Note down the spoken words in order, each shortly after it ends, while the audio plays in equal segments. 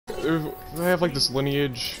I have like this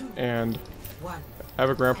lineage, and I have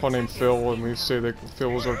a grandpa named Phil, and we say that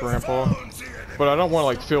Phil was our grandpa. But I don't want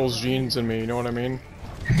like Phil's genes in me, you know what I mean?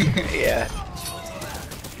 Yeah.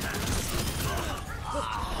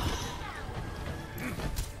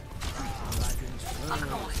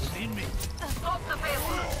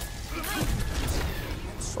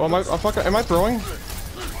 Oh, am I throwing?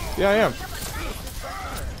 Yeah, I am.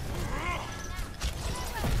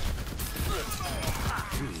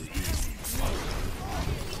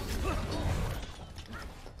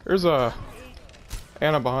 There's a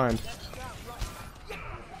Anna behind.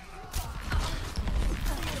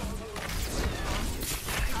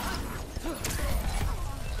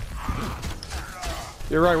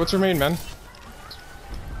 You're right. What's your main, man?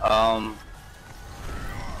 I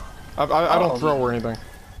don't throw or anything.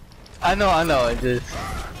 I know. It just,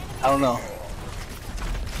 I don't know.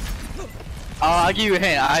 I'll give you a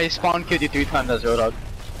hint. I spawn killed you 3 times as Roadhog.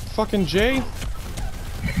 Fucking Jay?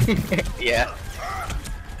 Yeah.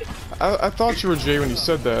 I thought you were Jay when you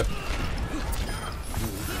said that.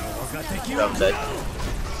 I'm dead.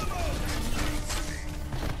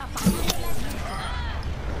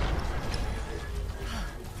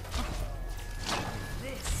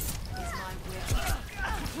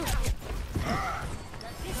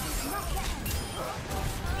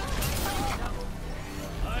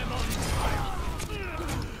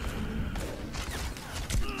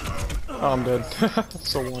 Oh, I'm dead.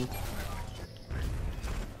 So one.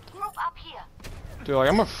 Dude, like,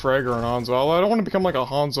 I'm a fragger on Hanzo. I don't want to become like a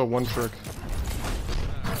Hanzo one-trick.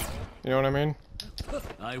 You know what I mean?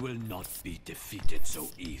 I will not be defeated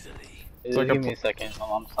so easily. It's like give me a second.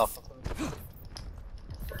 I'm stopping.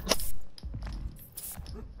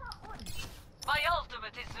 My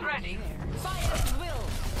ultimate is ready. Fire at will.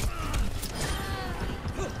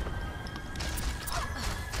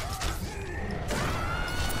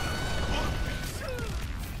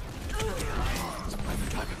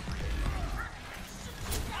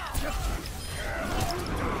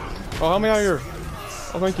 Oh, help me out here.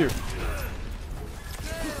 Oh, thank you.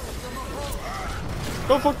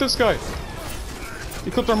 Go fuck this guy. He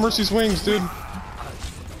clipped our Mercy's wings, dude.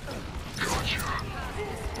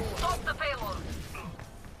 Stop the payload.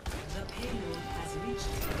 The payload has reached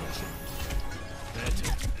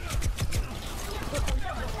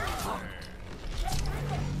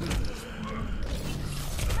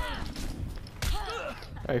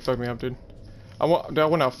Hey, fuck me up, dude. I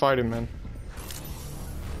went out fighting, man.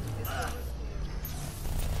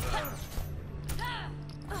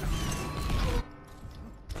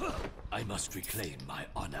 I must reclaim my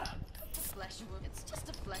honor. Flesh wound. It's just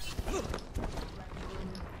a flesh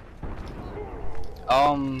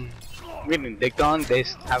Reading Dicton, they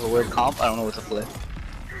have a weird comp. I don't know what's a flip.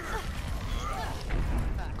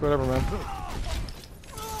 Whatever, man.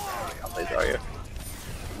 How plays are you?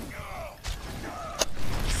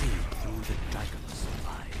 See through the dragon's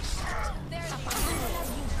eyes.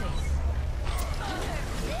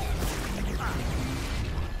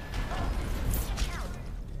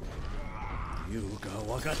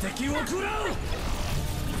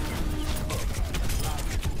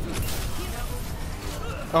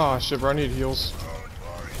 Oh shit, bro, I need heals.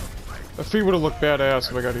 The feet would have looked badass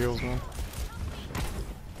if I got heals, man.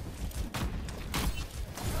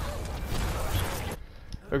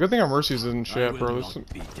 A good thing our Mercy's in chat, bro.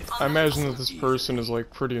 I imagine that this person is like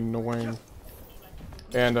pretty annoying.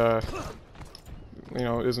 And you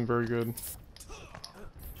know, isn't very good.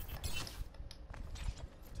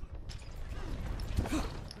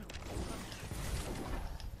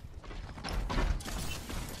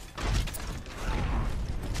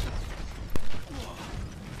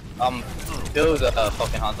 Bill's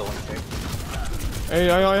fucking Hanzo one.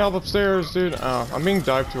 Hey, I help upstairs, dude. I'm being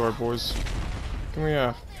dived to hard, boys. Can we,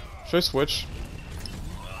 should I switch?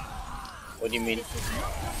 What do you mean?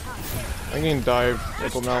 I'm getting dived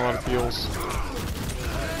with not a lot of heals.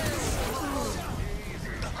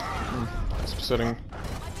 It's upsetting.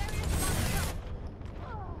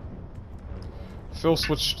 Phil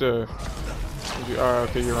switched to...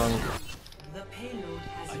 okay, you're on.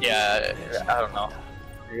 Yeah, I don't know.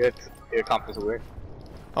 Your comp is weird.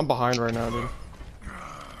 I'm behind right now, dude.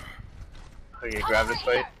 So you grab this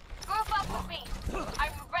fight? Group up with me.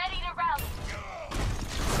 I'm ready to rally.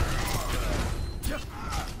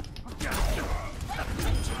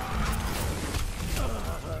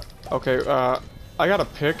 Okay, I got a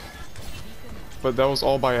pick, but that was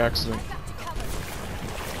all by accident.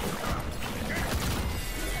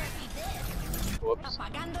 Whoops.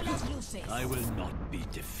 I will not be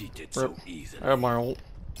defeated Rip. so easily. I have my ult.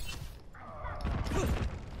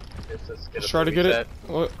 Let's Let's try to get it.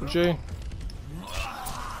 What, Jay?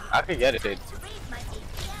 I could get it, dude.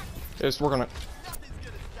 Yeah, just work on it.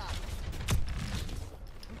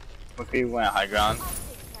 Okay, we went high ground.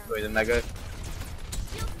 Wait, the mega.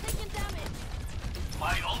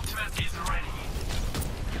 My ultimate is ready.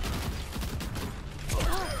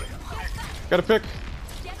 Got a pick.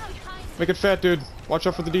 Make it fat, dude. Watch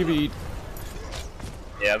out for the DV.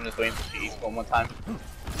 Yeah, I'm just waiting for the one more time.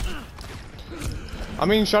 I'm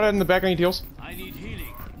being shot at in the back. I need heals. I need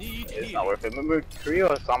healing. It's not worth it. Remember, Korea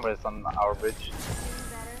or Sombra is on our bridge.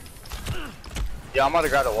 Yeah, I'm about to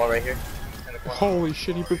grab the wall right here. In the corner. Holy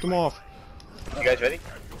shit, he pooped him off. You guys ready?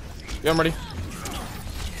 Yeah, I'm ready.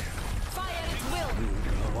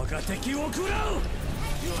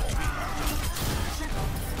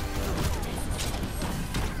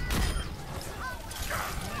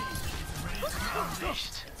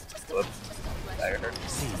 Whoops. That hurt.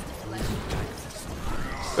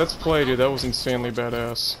 That's play, dude. That was insanely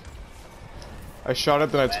badass. I shot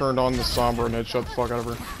it, then I turned on the Sombra and headshot the fuck out of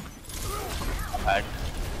her. Back.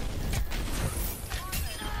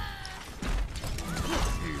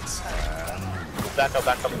 Back up,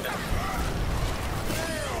 back up.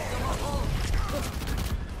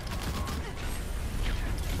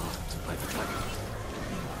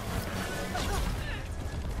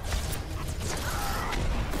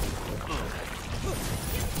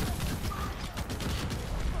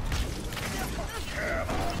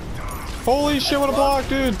 Holy shit, what a block,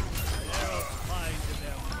 dude!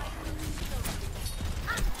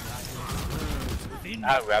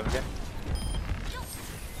 Ah, grab it.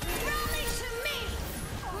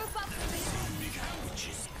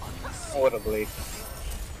 What a bleed.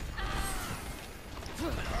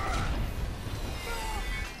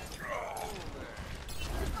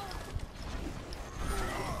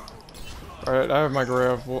 Alright, I have my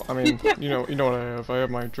grav. Well, I mean, you know what I have. I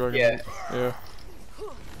have my dragon. Yeah. Yeah.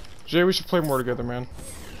 Jay, we should play more together, man.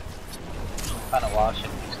 Kinda washing.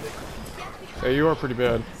 Hey, you are pretty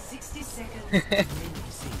bad. 60 seconds.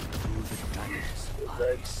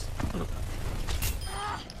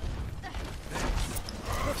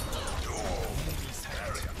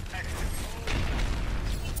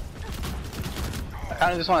 I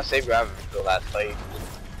kinda just wanna save gravity for the last fight.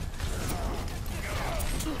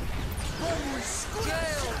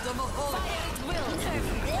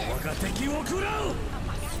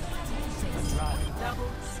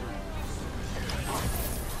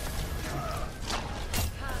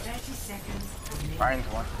 Brian's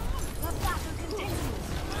one.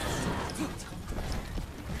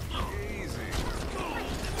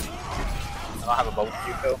 I don't have a bubble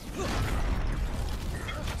cube though.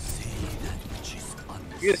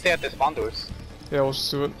 You can stay at the spawn doors. Yeah, we'll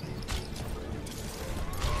just do it.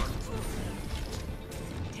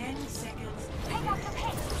 10 seconds.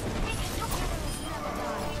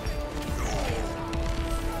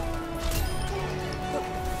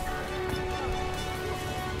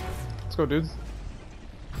 Let's go, dude.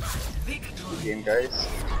 Good game, guys.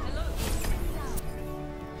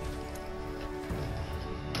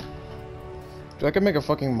 Dude, I could make a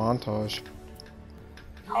fucking montage.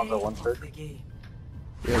 Hanzo 1/3. The game.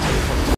 Yeah,